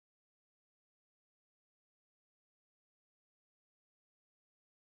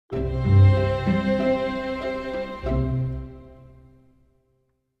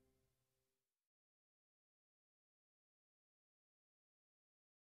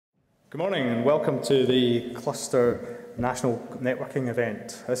Good morning and welcome to the Cluster National Networking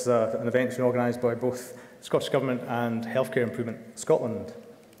event. This is an event organised by both the Scottish Government and Healthcare Improvement Scotland.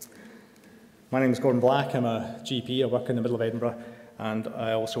 My name is Gordon Black, I'm a GP, I work in the middle of Edinburgh, and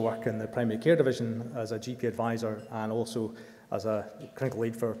I also work in the primary care division as a GP advisor and also as a clinical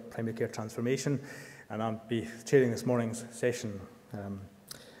lead for primary care transformation, and I'll be chairing this morning's session.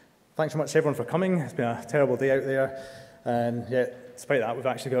 Thanks so much everyone for coming. It's been a terrible day out there, and yet despite that we've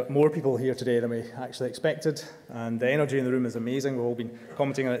actually got more people here today than we actually expected, and the energy in the room is amazing. We've all been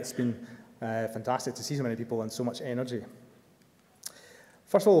commenting on it. It's been fantastic to see so many people and so much energy.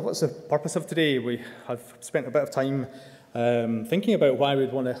 First of all, what's the purpose of today? We have spent a bit of time thinking about why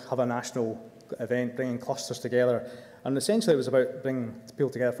we'd want to have a national event, bringing clusters together, and essentially it was about bringing people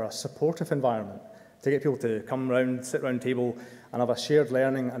together for a supportive environment, to get people to come round, sit round a table and have a shared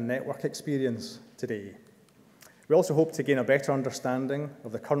learning and network experience today. We also hope to gain a better understanding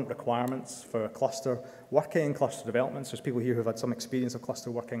of the current requirements for cluster working and cluster developments. There's people here who've had some experience of cluster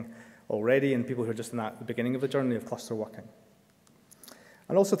working already and people who are just at the beginning of the journey of cluster working.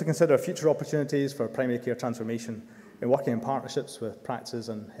 And also to consider future opportunities for primary care transformation in working in partnerships with practices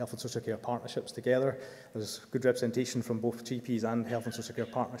and health and social care partnerships together. There's good representation from both GPs and health and social care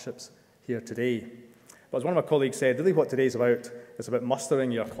partnerships here today. But as one of my colleagues said, really what today's about is about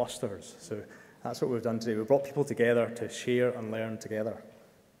mustering your clusters. So that's what we've done today. We've brought people together to share and learn together.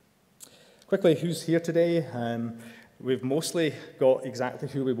 Quickly, who's here today? We've mostly got exactly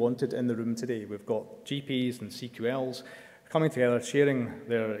who we wanted in the room today. We've got GPs and CQLs coming together, sharing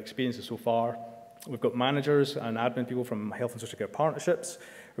their experiences so far. We've got managers and admin people from health and social care partnerships.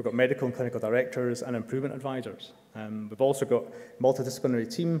 We've got medical and clinical directors and improvement advisors. We've also got a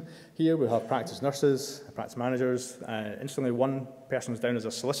multidisciplinary team here. We have practice nurses, practice managers. Interestingly, one person was down as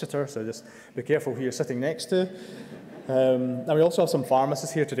a solicitor, so just be careful who you're sitting next to. And we also have some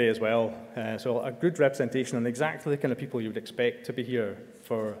pharmacists here today as well. So a good representation on exactly the kind of people you would expect to be here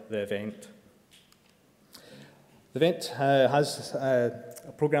for the event. The event has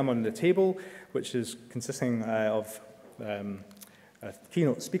a programme on the table, which is consisting of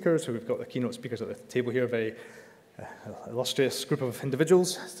keynote speakers. So we've got the keynote speakers at the table here, a very illustrious group of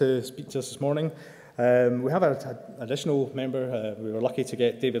individuals to speak to us this morning. We have an additional member. We were lucky to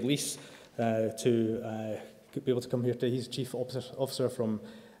get David Lease to be able to come here today. He's Chief Officer from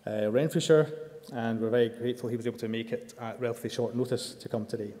Renfrewshire, and we're very grateful he was able to make it at relatively short notice to come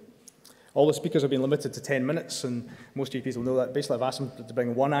today. All the speakers have been limited to 10 minutes, and most GPs will know that. Basically, I've asked them to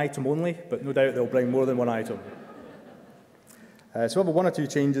bring one item only, but no doubt they'll bring more than one item. So we have one or two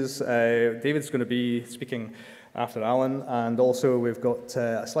changes. David's going to be speaking after Alan, and also we've got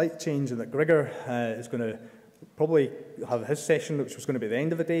a slight change in that Grigor is going to probably have his session, which was going to be at the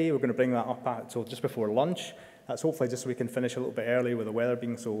end of the day. We're going to bring that up until just before lunch. That's hopefully just so we can finish a little bit early with the weather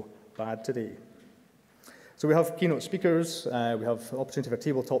being so bad today. So we have keynote speakers, we have opportunity for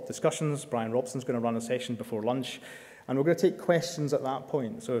tabletop discussions. Brian Robson's going to run a session before lunch, and we're going to take questions at that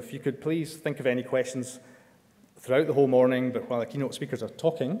point. So if you could please think of any questions throughout the whole morning, but while the keynote speakers are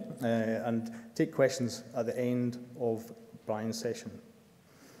talking, and take questions at the end of Brian's session.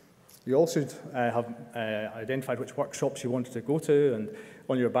 You also have identified which workshops you wanted to go to, and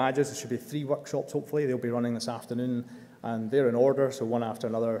on your badges there should be 3 workshops hopefully. They'll be running this afternoon, and they're in order, so one after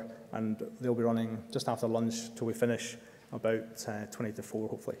another, and they'll be running just after lunch till we finish about 20 to 4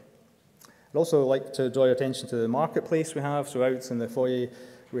 hopefully. I'd also like to draw your attention to the marketplace we have. So out in the foyer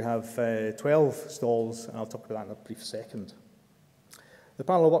we have 12 stalls, and I'll talk about that in a brief second. The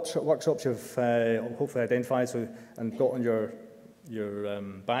panel of workshops you've hopefully identified and got on your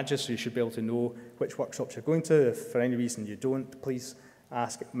badges, so you should be able to know which workshops you're going to. If for any reason you don't, please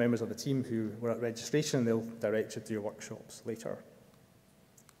ask members of the team who were at registration, and they'll direct you to your workshops later.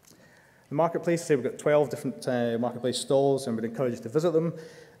 The marketplace, say we've got 12 different marketplace stalls, and we'd encourage you to visit them,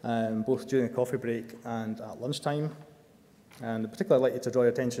 both during the coffee break and at lunchtime. And particularly I'd like you to draw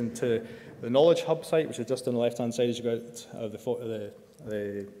your attention to the Knowledge Hub site, which is just on the left-hand side as you go out of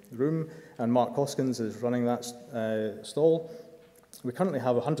the room, and Mark Hoskins is running that stall. We currently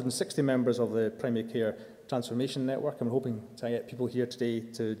have 160 members of the Primary Care Transformation Network, and we're hoping to get people here today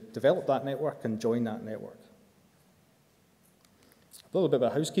to develop that network and join that network. A little bit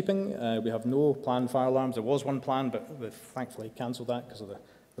about housekeeping. We have no planned fire alarms. There was one planned, but we've thankfully cancelled that because of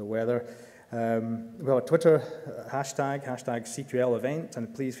the weather. We have a Twitter hashtag CQL event,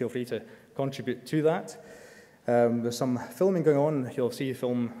 and please feel free to contribute to that. There's some filming going on. You'll see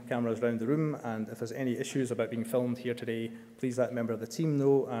film cameras around the room, and if there's any issues about being filmed here today, please let a member of the team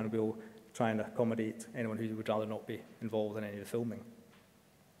know, and we'll try and accommodate anyone who would rather not be involved in any of the filming.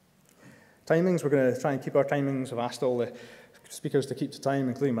 Timings, we're going to try and keep our timings. I've asked all the speakers to keep to time,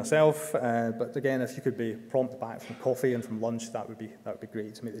 including myself. But again, if you could be prompt back from coffee and from lunch, that would be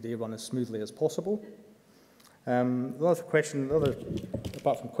great to make the day run as smoothly as possible. Apart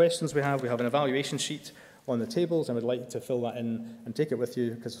from questions we have an evaluation sheet on the tables, and we'd like to fill that in and take it with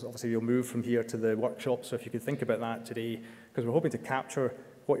you, because obviously you'll move from here to the workshop. So if you could think about that today, because we're hoping to capture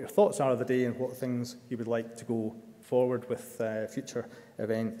what your thoughts are of the day and what things you would like to go forward with future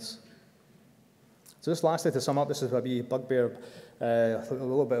events. So just lastly, to sum up, this is a wee bugbear, a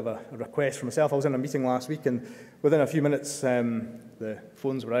little bit of a request from myself. I was in a meeting last week, and within a few minutes, the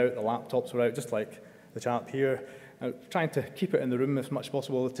phones were out, the laptops were out, just like the chap here. Trying to keep it in the room as much as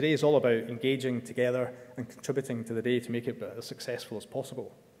possible. Today is all about engaging together and contributing to the day to make it as successful as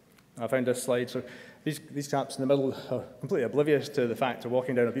possible. I found this slide. So these chaps in the middle are completely oblivious to the fact they're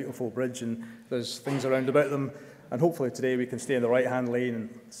walking down a beautiful bridge and there's things around about them. And hopefully today we can stay in the right-hand lane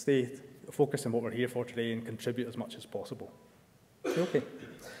and stay focused on what we're here for today and contribute as much as possible. Okay.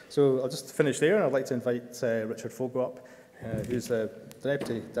 So I'll just finish there, and I'd like to invite Richard Foggo up, who's the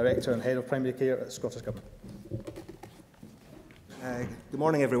Deputy Director and Head of Primary Care at Scottish Government. Good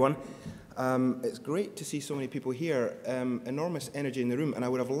morning, everyone. It's great to see so many people here. Enormous energy in the room, and I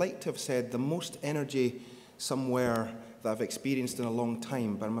would have liked to have said the most energy somewhere that I've experienced in a long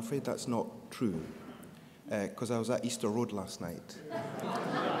time, but I'm afraid that's not true, because I was at Easter Road last night.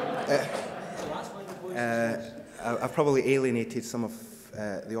 I've probably alienated some of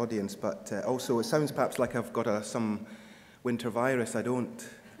the audience, but also it sounds perhaps like I've got some winter virus. I don't.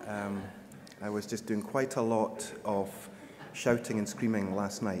 I was just doing quite a lot of shouting and screaming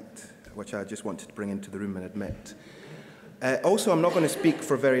last night, which I just wanted to bring into the room and admit. Also, I'm not going to speak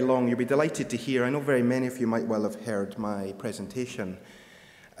for very long. You'll be delighted to hear. I know very many of you might well have heard my presentation.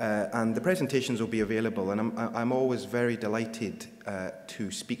 And the presentations will be available, and I'm always very delighted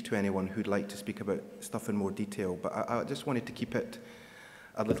to speak to anyone who'd like to speak about stuff in more detail, but I just wanted to keep it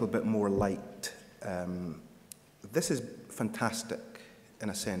a little bit more light. This is fantastic, in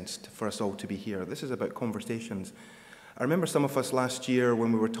a sense, for us all to be here. This is about conversations. I remember some of us last year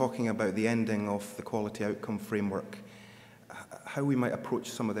when we were talking about the ending of the Quality Outcome Framework, how we might approach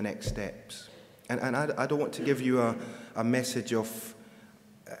some of the next steps. And I don't want to give you a message of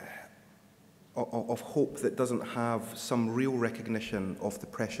hope that doesn't have some real recognition of the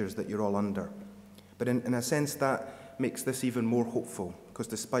pressures that you're all under. But in a sense, that makes this even more hopeful, because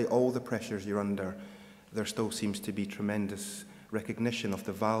despite all the pressures you're under, there still seems to be tremendous recognition of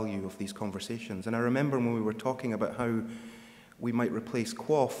the value of these conversations. And I remember when we were talking about how we might replace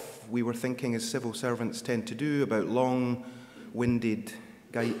QOF, we were thinking, as civil servants tend to do, about long-winded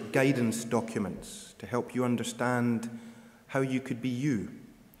guidance documents to help you understand how you could be you.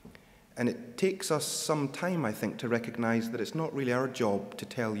 And it takes us some time, I think, to recognise that it's not really our job to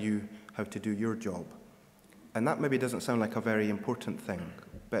tell you how to do your job. And that maybe doesn't sound like a very important thing,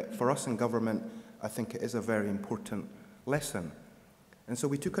 but for us in government, I think it is a very important lesson. And so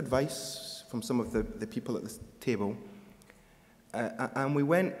we took advice from some of the people at this table, and we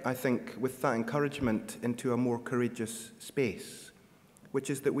went, I think, with that encouragement into a more courageous space, which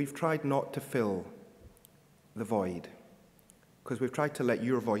is that we've tried not to fill the void, because we've tried to let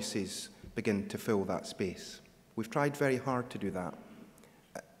your voices begin to fill that space. We've tried very hard to do that.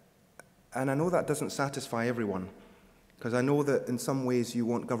 And I know that doesn't satisfy everyone, because I know that in some ways you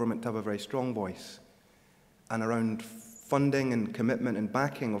want government to have a very strong voice. And around funding and commitment and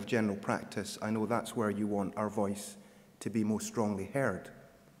backing of general practice, I know that's where you want our voice to be most strongly heard.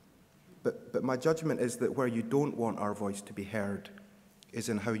 But my judgment is that where you don't want our voice to be heard is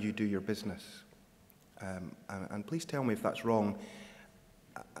in how you do your business. And please tell me if that's wrong.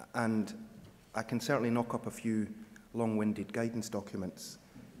 And I can certainly knock up a few long-winded guidance documents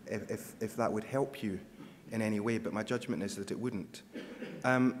if that would help you in any way, but my judgment is that it wouldn't.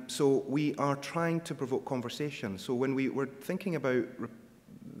 So we are trying to provoke conversation. So when we were thinking about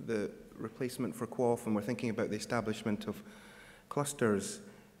the replacement for QOF and we're thinking about the establishment of clusters,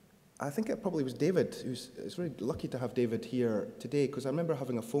 I think it probably was David. It's really lucky to have David here today, because I remember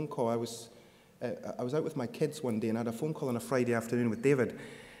having a phone call. I was out with my kids one day and I had a phone call on a Friday afternoon with David.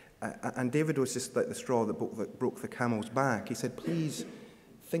 And David was just like the straw that broke the camel's back. He said, please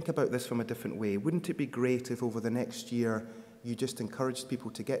think about this from a different way. Wouldn't it be great if over the next year you just encouraged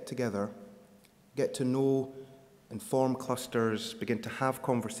people to get together, get to know and form clusters, begin to have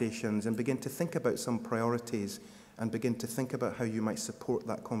conversations and begin to think about some priorities and begin to think about how you might support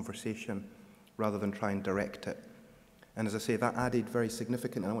that conversation rather than try and direct it. And as I say, that added very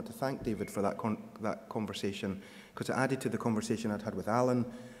significant, and I want to thank David for that conversation, because it added to the conversation I'd had with Alan,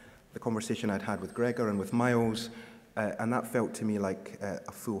 the conversation I'd had with Gregor and with Miles, and that felt to me like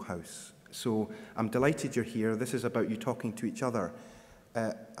a full house. So I'm delighted you're here. This is about you talking to each other.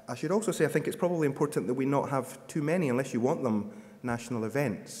 I should also say I think it's probably important that we not have too many, unless you want them, national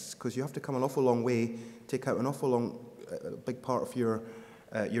events, because you have to come an awful long way, take out an awful long, big part of your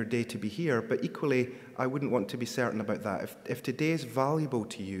day to be here. But equally, I wouldn't want to be certain about that. If today is valuable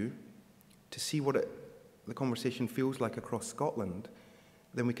to you, to see what the conversation feels like across Scotland,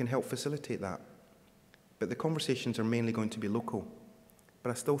 then we can help facilitate that. But the conversations are mainly going to be local.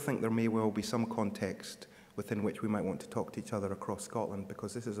 But I still think there may well be some context within which we might want to talk to each other across Scotland,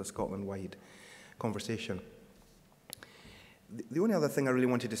 because this is a Scotland-wide conversation. The only other thing I really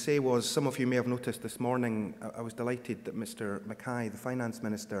wanted to say was, some of you may have noticed this morning, I was delighted that Mr Mackay, the Finance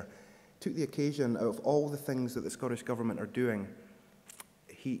Minister, took the occasion out of all the things that the Scottish Government are doing.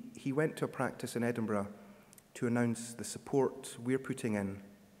 He went to a practice in Edinburgh to announce the support we're putting in,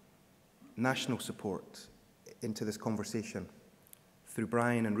 national support, into this conversation, through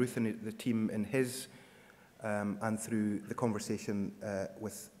Brian and Ruth and the team in his, and through the conversation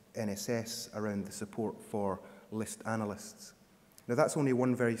with NSS around the support for list analysts. Now, that's only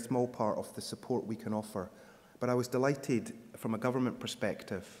one very small part of the support we can offer, but I was delighted from a government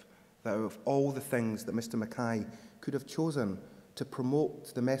perspective that out of all the things that Mr Mackay could have chosen to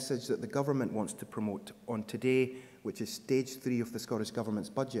promote the message that the government wants to promote on today, which is stage 3 of the Scottish Government's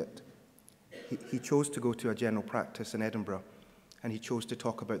budget, he chose to go to a general practice in Edinburgh, and he chose to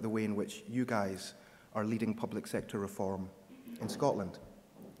talk about the way in which you guys are leading public sector reform in Scotland.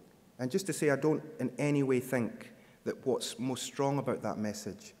 And just to say, I don't in any way think that what's most strong about that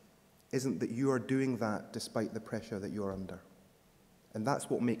message isn't that you are doing that despite the pressure that you're under. And that's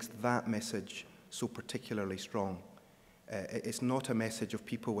what makes that message so particularly strong. It's not a message of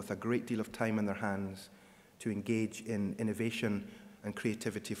people with a great deal of time in their hands to engage in innovation and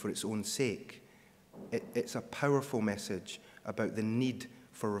creativity for its own sake. It's a powerful message about the need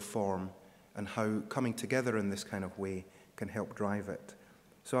for reform and how coming together in this kind of way can help drive it.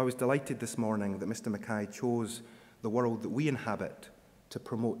 So I was delighted this morning that Mr Mackay chose the world that we inhabit to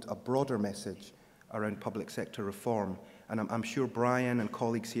promote a broader message around public sector reform. And I'm sure Brian and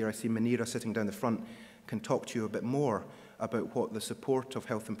colleagues here, I see Manira sitting down the front, can talk to you a bit more about what the support of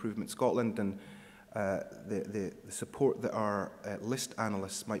Health Improvement Scotland and the support that our list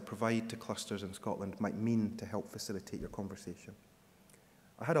analysts might provide to clusters in Scotland might mean to help facilitate your conversation.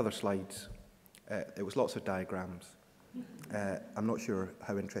 I had other slides. It was lots of diagrams. I'm not sure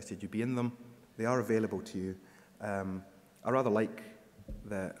how interested you'd be in them. They are available to you. I rather like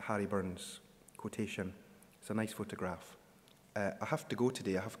the Harry Burns quotation. It's a nice photograph. I have to go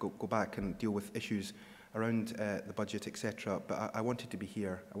today. I have to go back and deal with issues around the budget, etc. But I wanted to be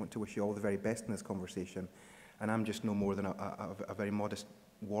here. I want to wish you all the very best in this conversation. And I'm just no more than a very modest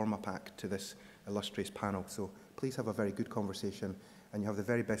warm-up act to this illustrious panel. So please have a very good conversation, and you have the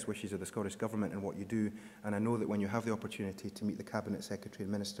very best wishes of the Scottish Government in what you do. And I know that when you have the opportunity to meet the Cabinet Secretary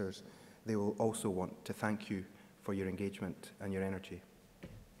and Ministers, they will also want to thank you for your engagement and your energy.